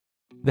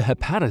The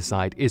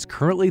hepatocyte is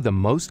currently the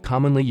most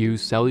commonly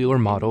used cellular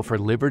model for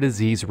liver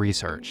disease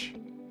research.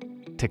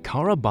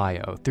 Takara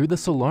Bio, through the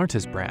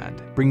Solartis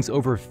brand, brings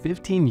over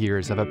 15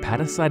 years of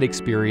hepatocyte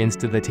experience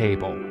to the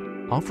table,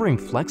 offering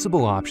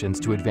flexible options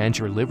to advance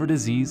your liver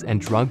disease and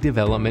drug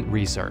development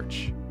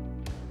research.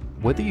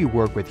 Whether you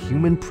work with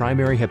human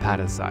primary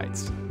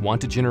hepatocytes,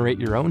 want to generate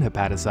your own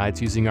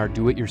hepatocytes using our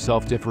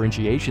do-it-yourself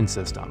differentiation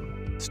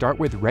system, start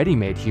with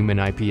ready-made human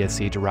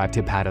iPS-C-derived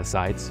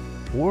hepatocytes,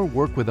 or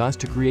work with us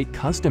to create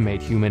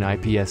custom-made human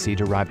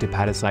iPS-C-derived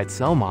hepatocyte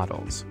cell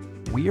models,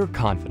 we are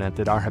confident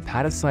that our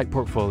hepatocyte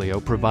portfolio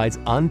provides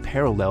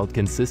unparalleled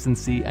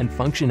consistency and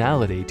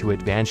functionality to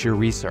advance your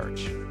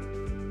research.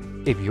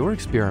 If your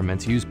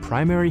experiments use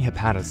primary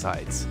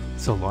hepatocytes,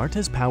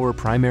 Solartis Power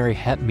Primary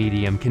Hep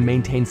Medium can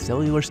maintain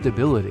cellular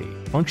stability,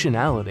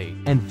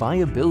 functionality, and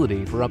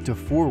viability for up to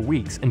 4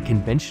 weeks in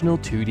conventional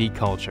 2D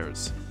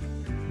cultures.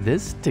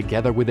 This,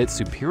 together with its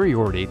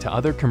superiority to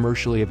other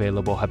commercially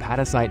available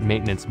hepatocyte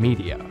maintenance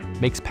media,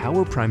 makes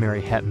Power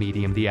Primary Hep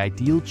Medium the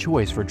ideal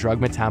choice for drug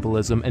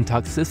metabolism and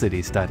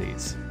toxicity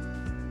studies.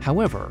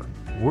 However,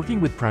 working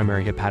with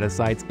primary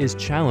hepatocytes is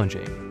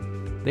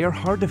challenging. They are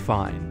hard to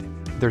find,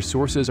 their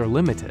sources are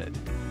limited,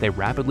 they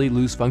rapidly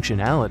lose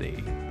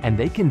functionality, and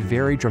they can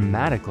vary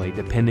dramatically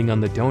depending on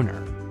the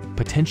donor,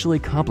 potentially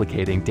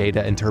complicating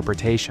data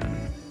interpretation.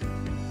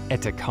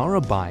 At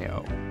Takara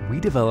Bio, we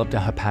developed a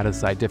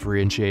hepatocyte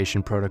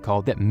differentiation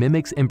protocol that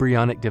mimics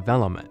embryonic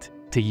development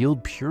to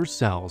yield pure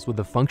cells with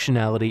the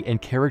functionality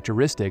and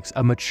characteristics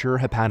of mature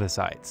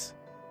hepatocytes.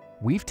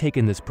 We've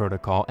taken this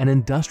protocol and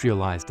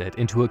industrialized it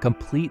into a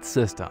complete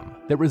system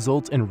that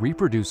results in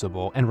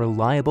reproducible and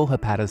reliable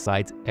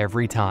hepatocytes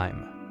every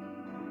time.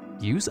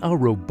 Use our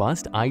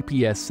robust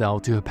iPS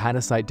cell to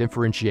hepatocyte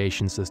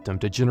differentiation system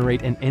to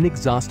generate an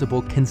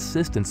inexhaustible,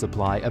 consistent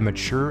supply of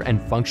mature and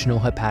functional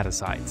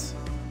hepatocytes.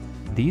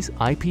 These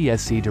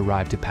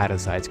iPS-C-derived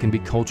hepatocytes can be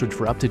cultured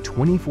for up to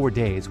 24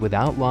 days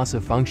without loss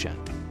of function,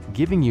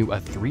 giving you a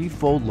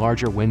 3-fold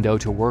larger window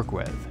to work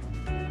with.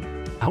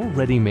 Our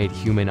ready-made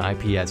human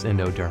iPS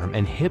endoderm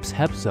and HIPS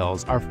hep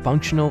cells are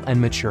functional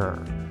and mature.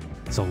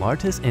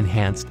 Solartis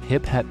enhanced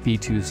HIP hep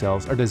V2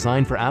 cells are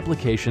designed for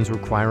applications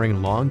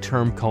requiring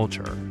long-term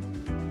culture.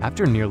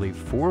 After nearly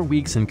 4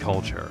 weeks in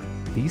culture,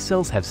 these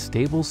cells have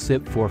stable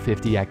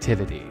CYP450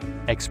 activity,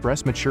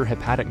 express mature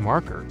hepatic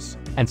markers,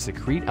 and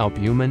secrete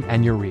albumin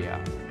and urea.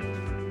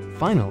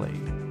 Finally,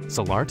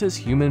 Solartis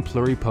Human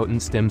Pluripotent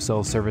Stem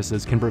Cell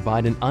Services can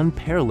provide an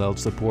unparalleled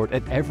support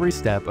at every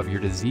step of your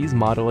disease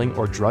modeling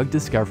or drug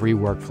discovery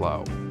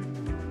workflow.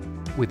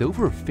 With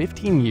over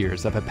 15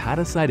 years of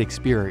hepatocyte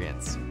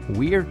experience,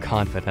 we are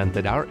confident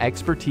that our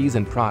expertise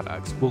and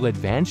products will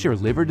advance your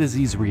liver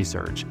disease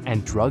research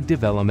and drug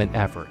development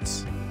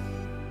efforts.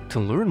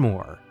 To learn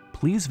more,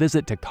 please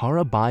visit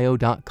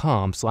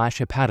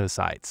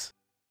takarabio.com/hepatocytes.